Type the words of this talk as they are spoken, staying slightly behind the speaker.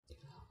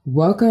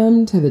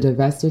Welcome to the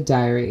Divested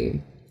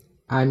Diary.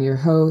 I'm your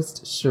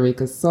host,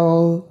 Sharika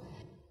Soul.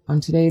 On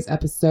today's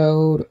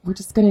episode, we're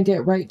just going to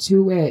get right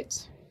to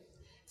it.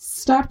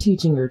 Stop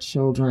teaching your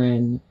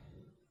children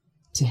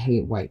to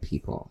hate white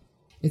people.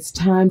 It's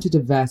time to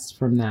divest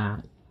from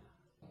that.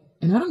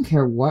 And I don't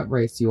care what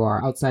race you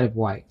are outside of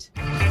white.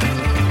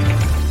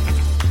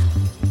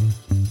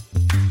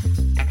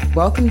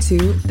 Welcome to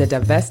the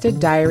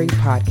Divested Diary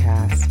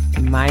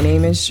podcast. My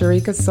name is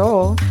Sharika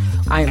Soul.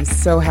 I am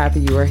so happy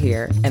you are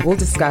here, and we'll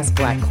discuss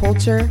Black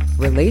culture,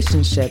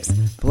 relationships,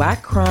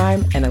 Black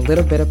crime, and a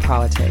little bit of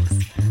politics.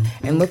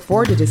 And look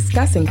forward to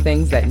discussing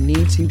things that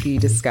need to be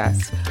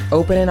discussed,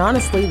 open and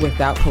honestly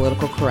without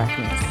political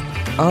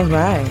correctness. All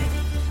right,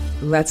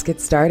 let's get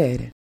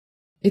started.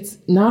 It's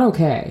not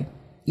okay.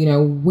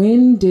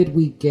 When did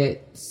we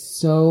get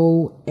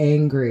so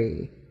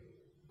angry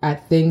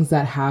at things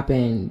that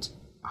happened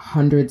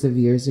hundreds of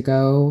years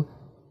ago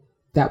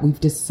that we've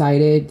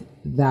decided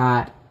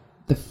that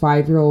the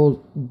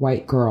 5-year-old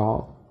white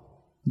girl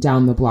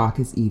down the block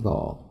is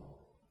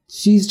evil?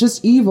 She's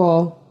just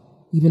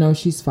evil, even though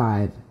she's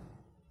 5.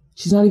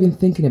 She's not even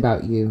thinking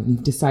about you.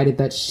 You've decided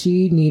that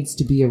she needs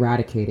to be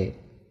eradicated.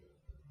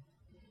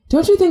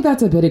 Don't you think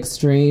that's a bit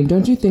extreme?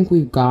 Don't you think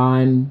we've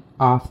gone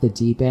off the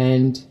deep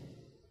end?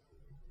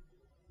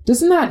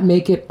 Doesn't that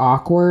make it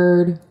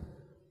awkward?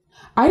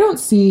 I don't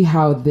see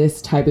how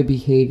this type of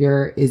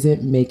behavior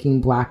isn't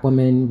making Black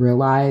women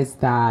realize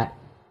that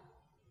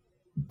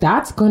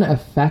that's going to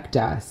affect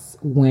us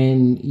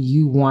when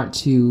you want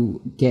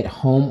to get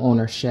home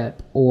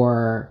ownership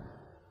or,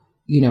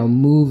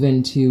 move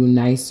into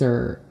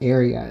nicer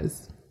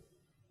areas.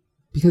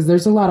 Because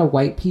there's a lot of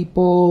white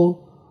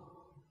people,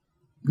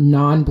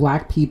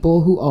 non-Black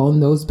people who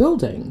own those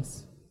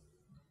buildings.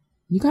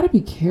 You got to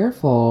be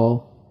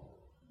careful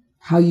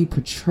how you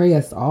portray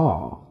us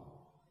all.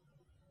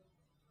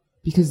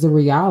 Because the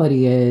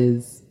reality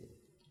is,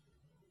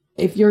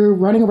 if you're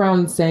running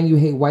around saying you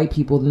hate white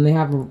people, then they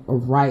have a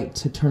right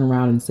to turn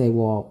around and say,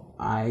 well,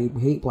 I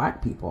hate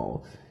Black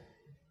people.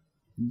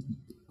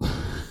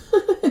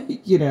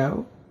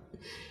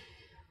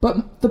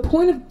 But the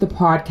point of the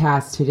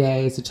podcast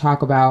today is to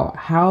talk about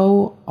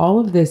how all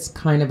of this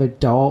kind of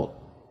adult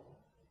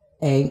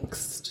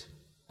angst,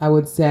 I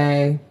would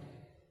say,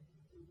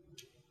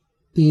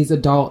 these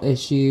adult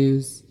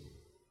issues,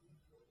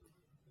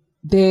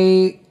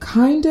 they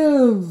kind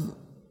of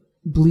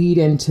bleed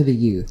into the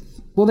youth.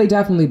 Well, they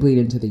definitely bleed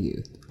into the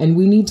youth, and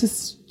we need to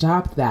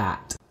stop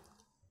that.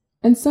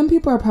 And some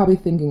people are probably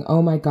thinking,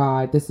 oh my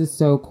God, this is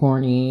so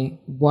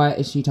corny. What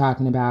is she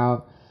talking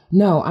about?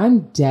 No,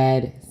 I'm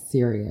dead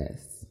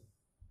serious.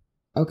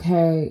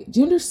 Okay?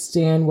 Do you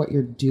understand what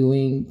you're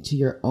doing to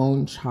your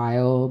own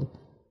child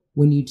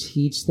when you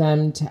teach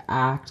them to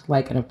act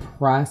like an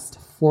oppressed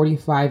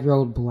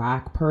 45-year-old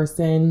Black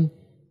person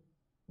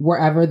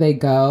wherever they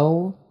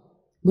go,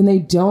 when they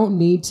don't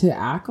need to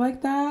act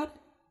like that?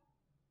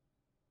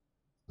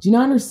 Do you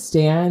not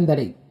understand that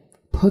it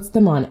puts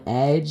them on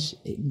edge?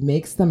 It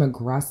makes them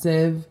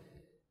aggressive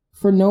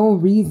for no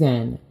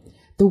reason.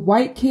 The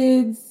white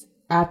kids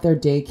at their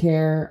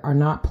daycare are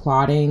not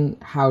plotting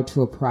how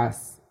to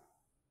oppress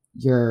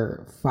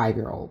your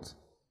 5-year-old,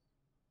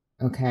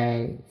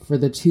 okay? For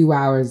the 2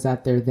 hours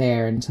that they're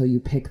there until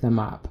you pick them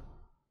up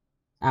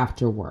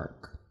after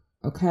work,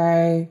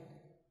 okay?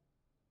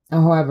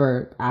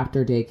 However,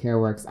 after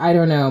daycare works, I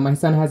don't know. My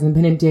son hasn't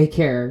been in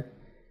daycare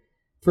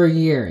for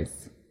years.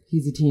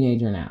 He's a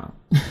teenager now.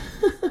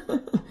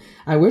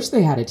 I wish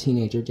they had a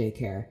teenager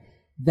daycare.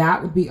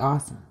 That would be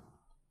awesome.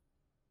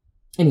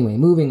 Anyway,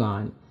 moving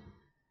on.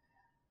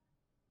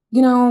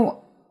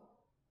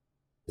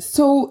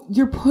 So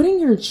you're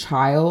putting your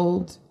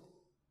child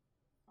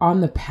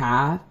on the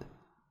path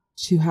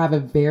to have a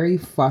very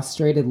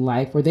frustrated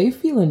life where they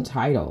feel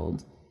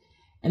entitled.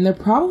 And they're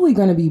probably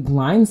going to be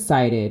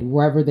blindsided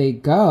wherever they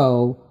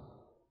go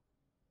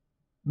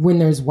when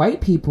there's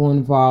white people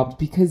involved,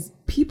 because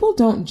people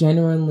don't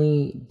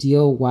genuinely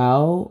deal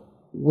well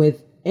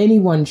with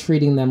anyone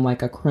treating them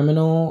like a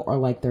criminal or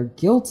like they're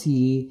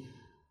guilty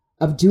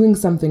of doing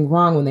something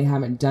wrong when they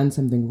haven't done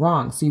something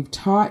wrong. So you've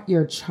taught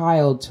your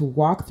child to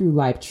walk through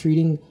life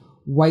treating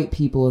white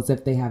people as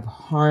if they have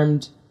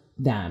harmed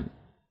them,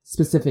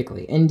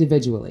 specifically,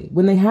 individually,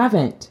 when they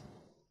haven't.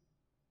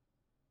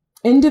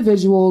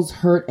 Individuals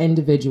hurt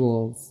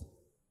individuals.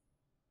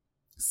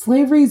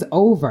 Slavery's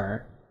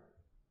over.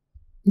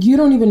 You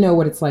don't even know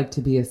what it's like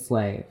to be a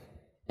slave.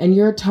 And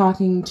you're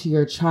talking to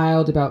your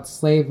child about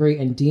slavery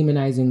and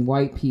demonizing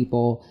white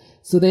people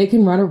so they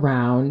can run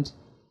around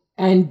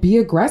and be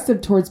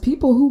aggressive towards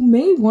people who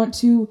may want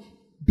to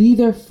be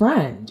their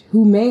friend,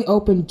 who may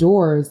open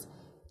doors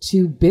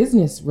to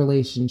business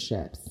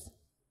relationships.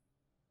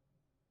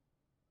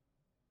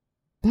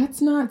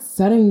 That's not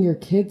setting your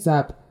kids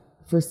up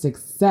for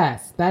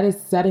success. That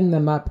is setting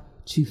them up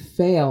to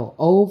fail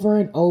over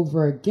and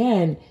over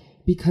again,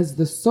 because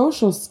the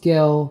social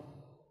skill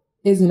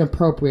isn't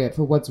appropriate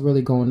for what's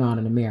really going on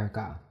in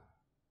America.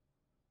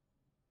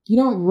 You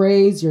don't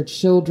raise your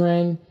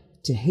children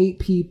to hate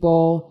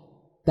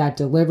people that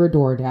deliver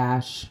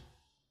DoorDash,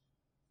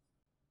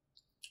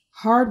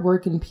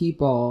 hardworking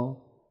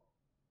people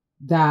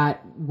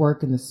that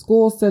work in the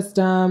school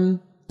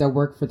system, that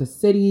work for the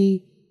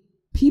city,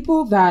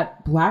 people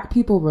that Black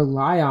people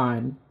rely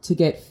on to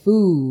get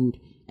food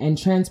and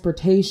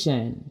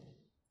transportation.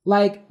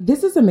 Like,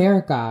 this is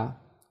America.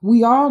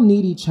 We all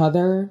need each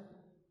other.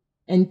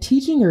 And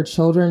teaching your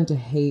children to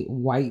hate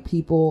white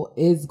people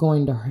is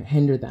going to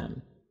hinder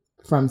them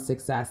from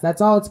success.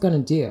 That's all it's going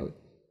to do.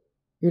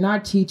 You're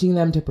not teaching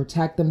them to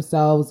protect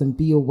themselves and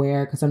be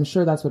aware, because I'm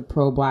sure that's what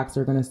pro-Blacks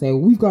are going to say.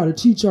 We've got to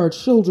teach our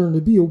children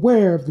to be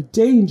aware of the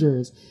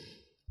dangers.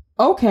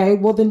 Okay,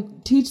 well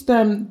then teach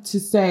them to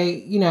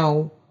say,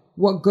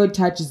 what good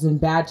touches and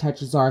bad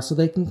touches are, so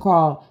they can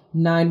call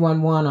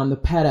 911 on the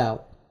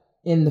pedo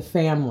in the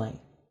family.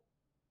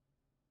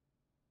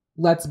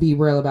 Let's be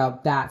real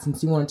about that,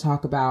 since you want to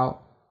talk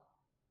about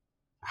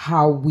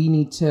how we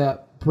need to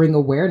bring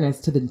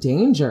awareness to the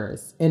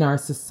dangers in our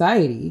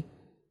society.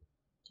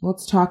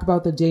 Let's talk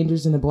about the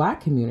dangers in the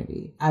Black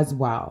community as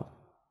well.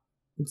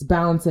 Let's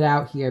balance it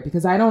out here,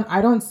 because I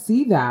don't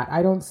see that.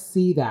 I don't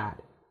see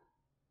that.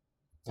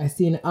 I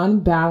see an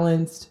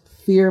unbalanced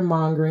fear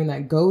mongering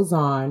that goes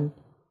on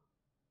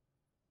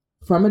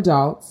from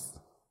adults,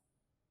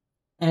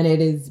 and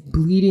it is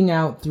bleeding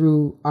out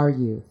through our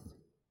youth.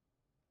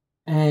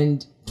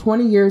 And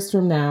 20 years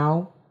from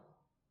now,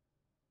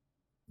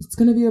 it's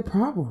going to be a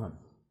problem.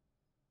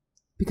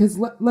 Because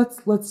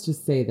let's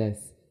just say this.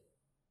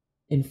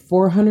 In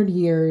 400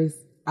 years,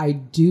 I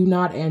do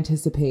not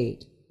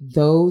anticipate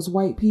those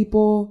white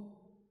people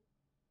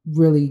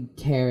really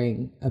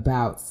caring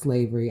about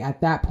slavery.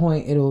 At that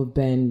point, it'll have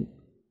been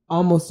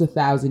almost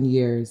 1,000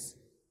 years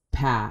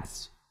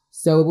past.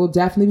 So it will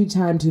definitely be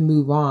time to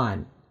move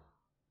on.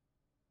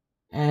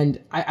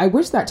 And I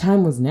wish that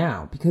time was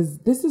now, because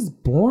this is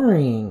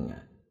boring.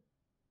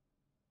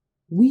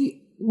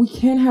 We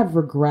can't have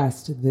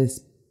regressed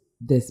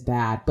this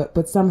bad,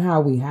 but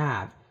somehow we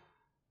have.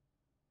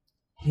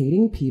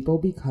 Hating people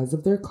because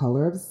of their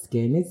color of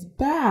skin is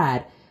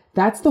bad.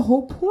 That's the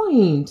whole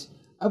point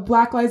of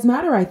Black Lives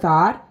Matter, I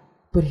thought.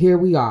 But here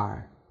we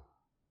are.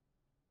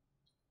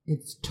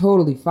 It's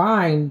totally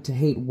fine to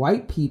hate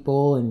white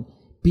people and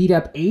beat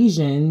up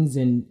Asians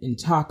and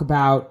talk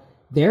about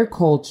their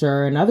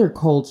culture and other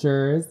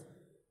cultures.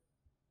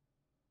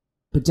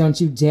 But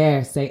don't you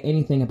dare say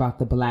anything about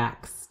the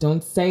Blacks.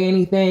 Don't say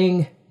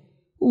anything.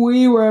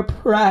 We were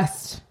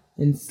oppressed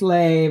and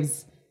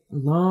slaves a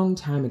long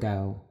time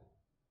ago.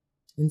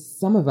 And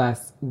some of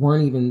us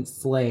weren't even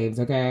slaves,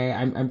 okay?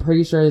 I'm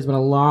pretty sure there's been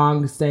a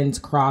long since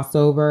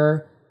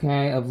crossover,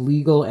 okay, of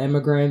legal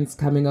immigrants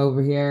coming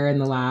over here in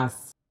the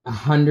last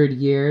 100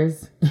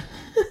 years.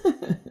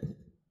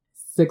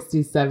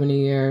 60, 70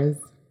 years.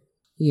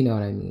 You know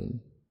what I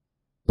mean.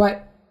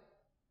 But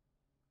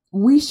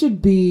we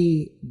should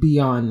be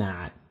beyond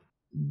that.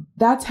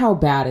 That's how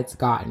bad it's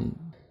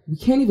gotten. We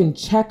can't even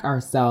check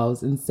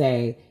ourselves and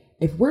say,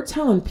 if we're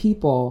telling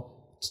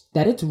people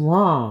that it's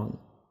wrong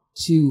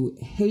to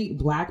hate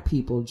Black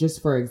people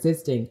just for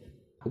existing,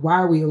 why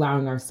are we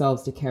allowing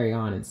ourselves to carry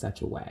on in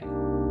such a way?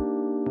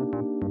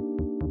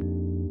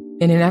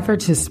 In an effort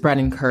to spread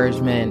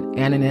encouragement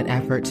and in an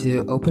effort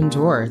to open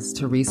doors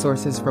to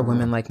resources for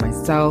women like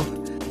myself,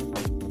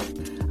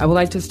 I would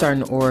like to start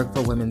an org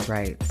for women's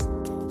rights.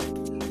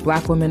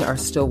 Black women are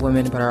still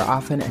women, but are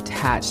often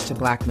attached to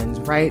Black men's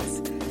rights,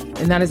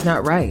 and that is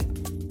not right.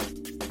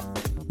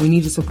 We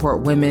need to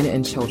support women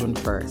and children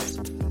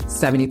first.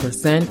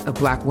 70% of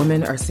Black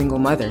women are single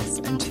mothers,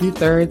 and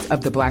 2/3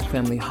 of the Black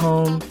family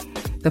home,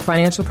 the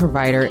financial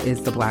provider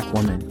is the Black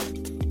woman.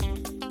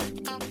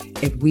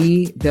 If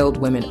we build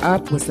women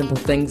up with simple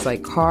things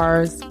like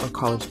cars or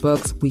college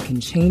books, we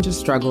can change a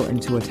struggle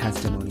into a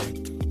testimony.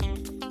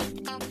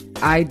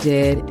 I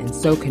did, and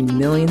so can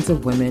millions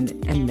of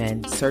women and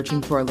men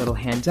searching for a little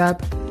hand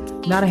up,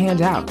 not a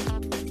handout.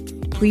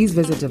 Please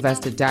visit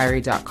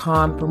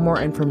divesteddiary.com for more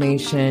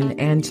information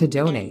and to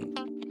donate.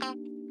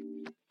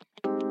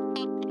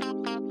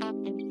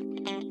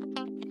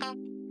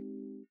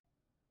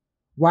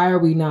 Why are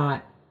we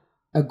not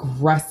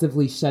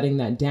aggressively shutting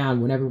that down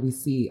whenever we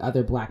see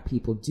other Black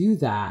people do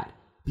that?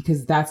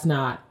 Because that's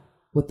not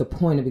what the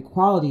point of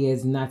equality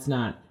is, and that's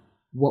not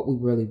what we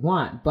really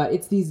want. But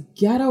it's these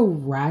ghetto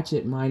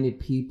ratchet-minded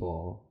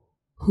people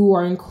who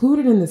are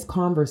included in this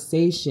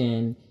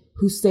conversation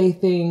who say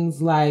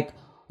things like,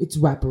 it's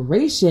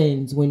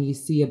reparations when you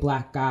see a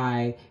Black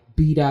guy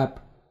beat up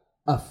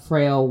a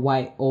frail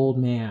white old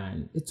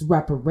man. It's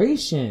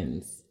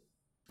reparations.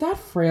 That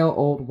frail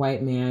old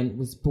white man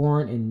was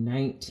born in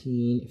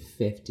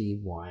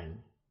 1951.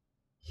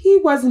 He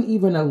wasn't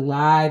even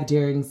alive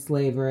during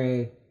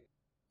slavery.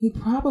 He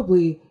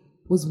probably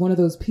was one of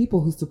those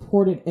people who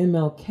supported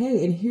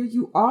MLK, and here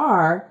you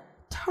are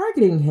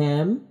targeting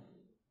him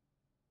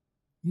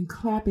and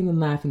clapping and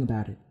laughing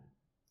about it,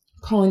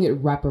 calling it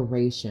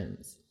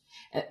reparations.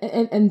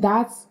 And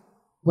that's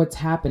what's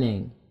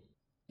happening.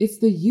 It's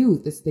the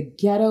youth, it's the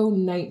ghetto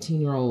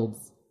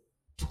 19-year-olds,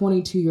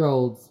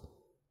 22-year-olds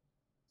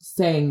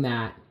saying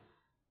that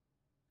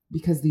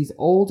because these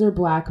older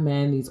Black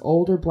men, these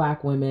older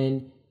Black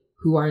women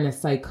who are in a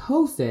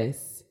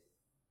psychosis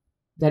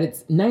that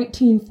it's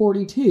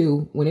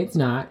 1942 when it's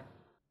not,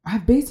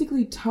 have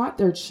basically taught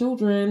their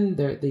children,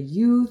 the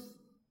youth,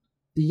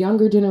 the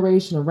younger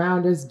generation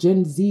around us,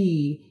 Gen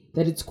Z,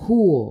 that it's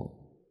cool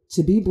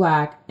to be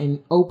Black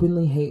and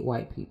openly hate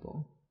white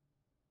people.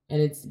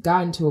 And it's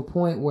gotten to a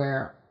point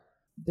where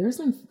there's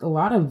been a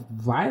lot of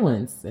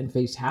violence and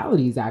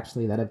fatalities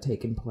actually that have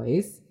taken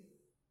place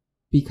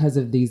because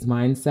of these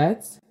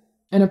mindsets.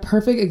 And a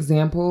perfect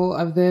example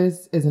of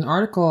this is an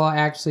article I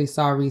actually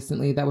saw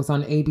recently that was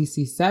on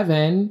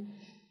ABC7.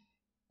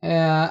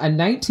 A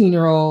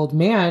 19-year-old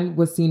man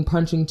was seen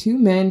punching two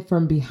men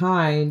from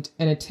behind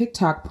in a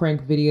TikTok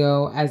prank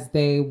video as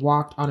they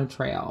walked on a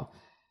trail.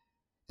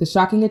 The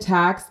shocking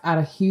attacks at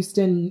a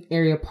Houston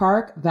area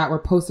park that were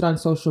posted on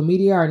social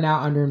media are now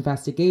under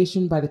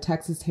investigation by the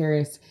Texas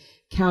Harris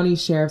County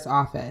Sheriff's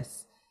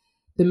Office.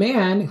 The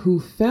man who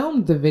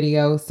filmed the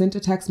video sent a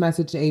text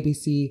message to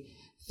ABC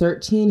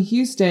 13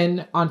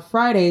 Houston on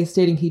Friday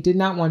stating he did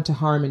not want to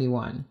harm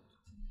anyone.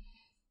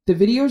 The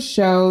video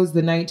shows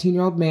the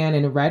 19-year-old man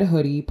in a red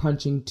hoodie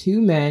punching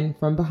two men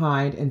from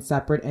behind in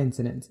separate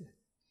incidents.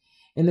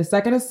 In the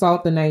second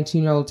assault, the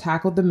 19-year-old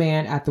tackled the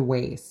man at the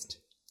waist.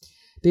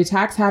 The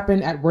attacks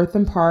happened at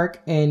Wortham Park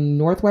in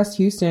Northwest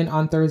Houston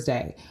on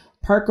Thursday.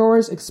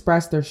 Parkgoers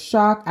expressed their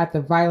shock at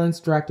the violence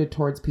directed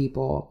towards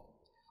people.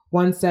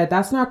 One said,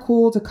 "That's not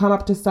cool to come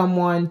up to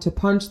someone to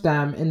punch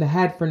them in the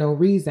head for no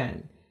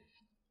reason."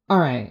 All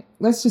right,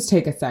 let's just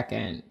take a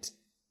second.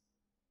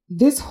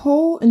 This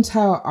whole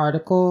entire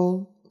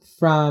article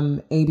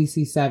from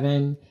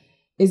ABC7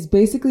 is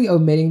basically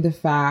omitting the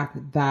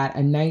fact that a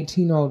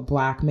 19-year-old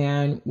Black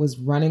man was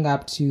running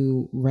up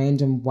to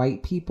random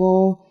white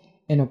people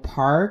in a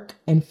park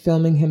and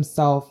filming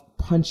himself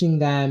punching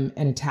them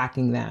and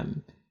attacking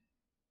them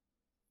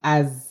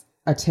as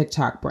a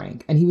TikTok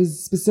prank. And he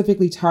was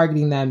specifically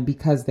targeting them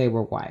because they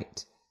were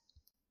white.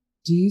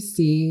 Do you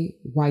see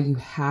why you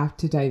have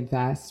to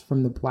divest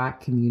from the Black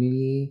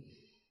community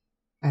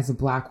as a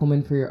Black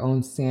woman for your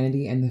own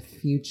sanity and the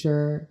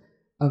future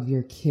of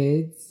your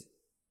kids?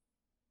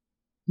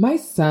 My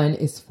son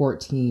is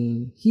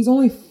 14. He's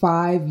only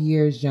 5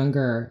 years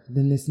younger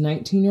than this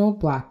 19-year-old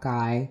Black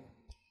guy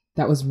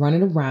that was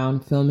running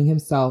around filming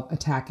himself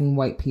attacking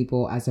white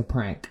people as a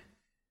prank.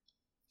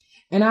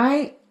 And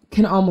I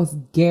can almost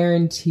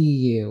guarantee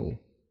you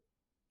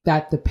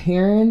that the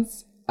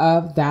parents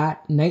of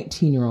that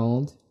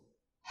 19-year-old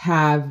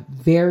have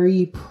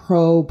very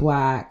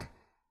pro-Black,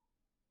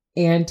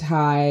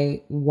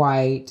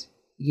 anti-white,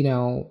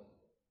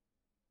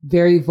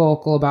 very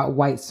vocal about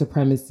white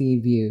supremacy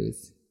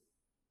views.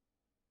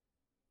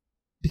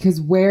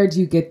 Because where do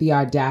you get the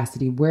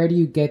audacity? Where do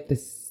you get the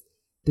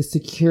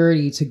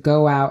security to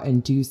go out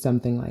and do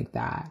something like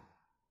that?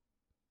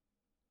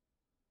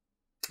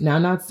 Now,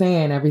 I'm not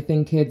saying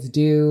everything kids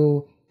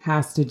do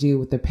has to do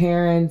with the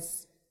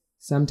parents.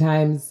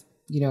 Sometimes,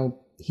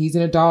 he's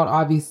an adult,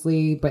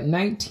 obviously, but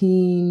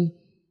 19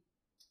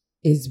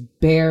 is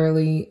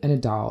barely an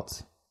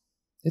adult.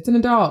 It's an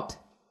adult,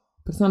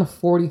 but it's not a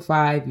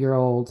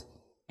 45-year-old,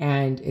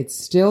 and it's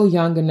still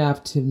young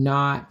enough to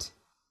not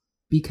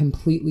be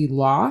completely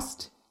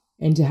lost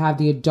and to have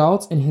the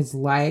adults in his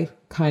life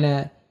kind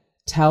of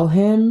tell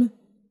him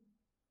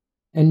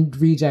and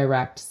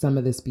redirect some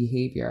of this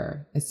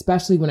behavior,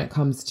 especially when it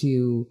comes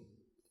to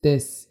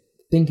this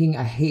thinking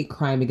a hate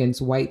crime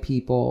against white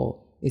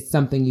people is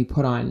something you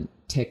put on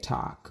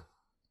TikTok.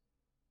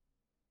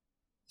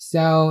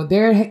 So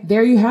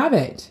there you have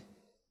it.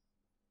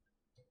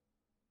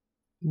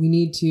 We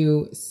need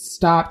to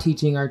stop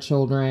teaching our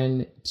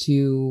children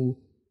to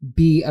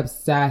be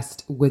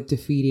obsessed with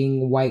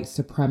defeating white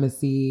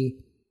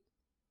supremacy,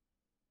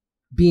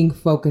 being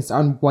focused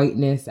on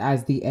whiteness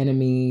as the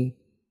enemy,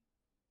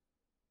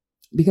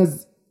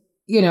 because,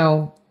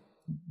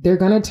 they're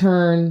going to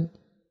turn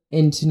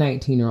into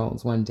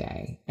 19-year-olds one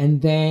day.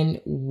 And then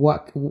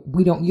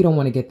you don't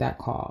want to get that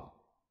call.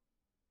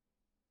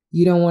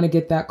 You don't want to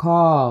get that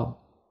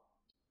call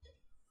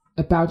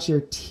about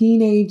your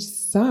teenage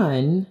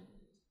son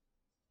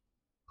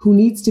who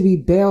needs to be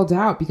bailed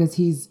out because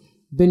he's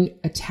been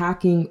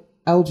attacking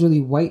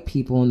elderly white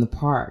people in the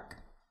park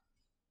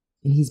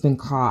and he's been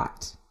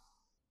caught.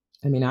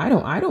 I mean, I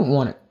don't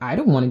want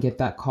to get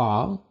that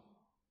call.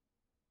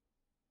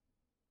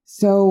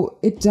 So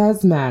it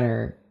does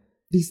matter.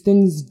 These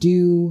things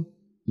do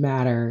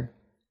matter,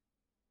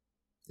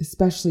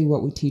 especially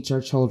what we teach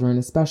our children,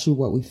 especially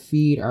what we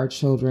feed our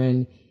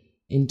children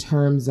in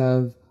terms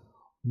of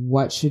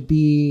what should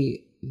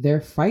be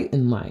their fight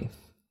in life.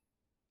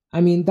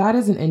 I mean, that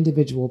is an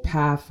individual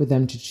path for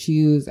them to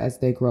choose as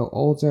they grow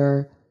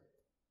older,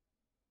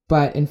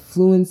 but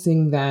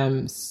influencing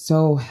them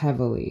so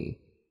heavily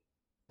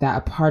that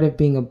a part of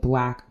being a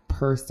Black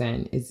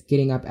person is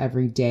getting up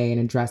every day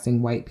and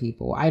addressing white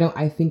people.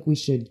 I think we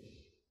should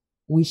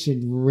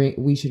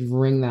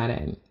rein that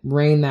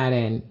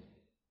in.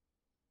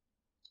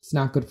 It's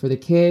not good for the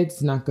kids.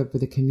 It's not good for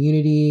the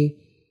community.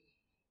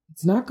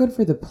 It's not good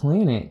for the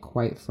planet,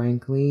 quite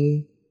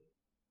frankly.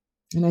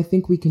 And I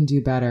think we can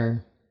do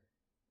better.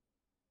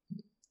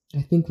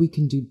 I think we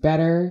can do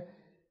better.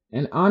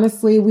 And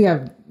honestly, we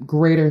have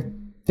greater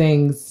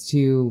things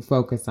to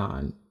focus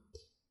on.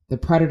 The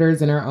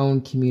predators in our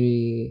own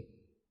community,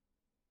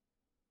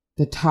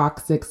 the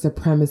toxic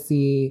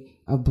supremacy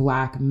of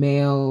Black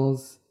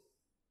males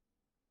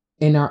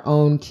in our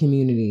own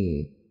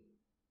community.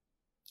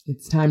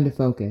 It's time to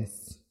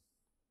focus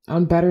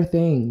on better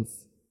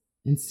things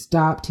and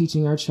stop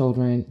teaching our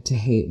children to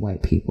hate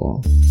white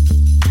people.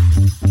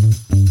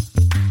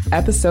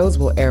 Episodes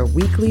will air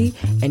weekly,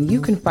 and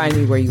you can find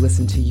me where you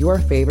listen to your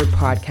favorite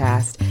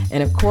podcast,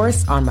 and of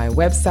course on my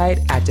website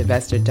at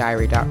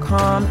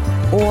divesteddiary.com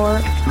or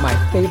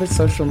my favorite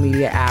social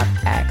media app,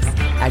 X,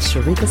 at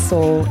Sharika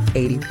Soul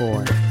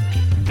 84.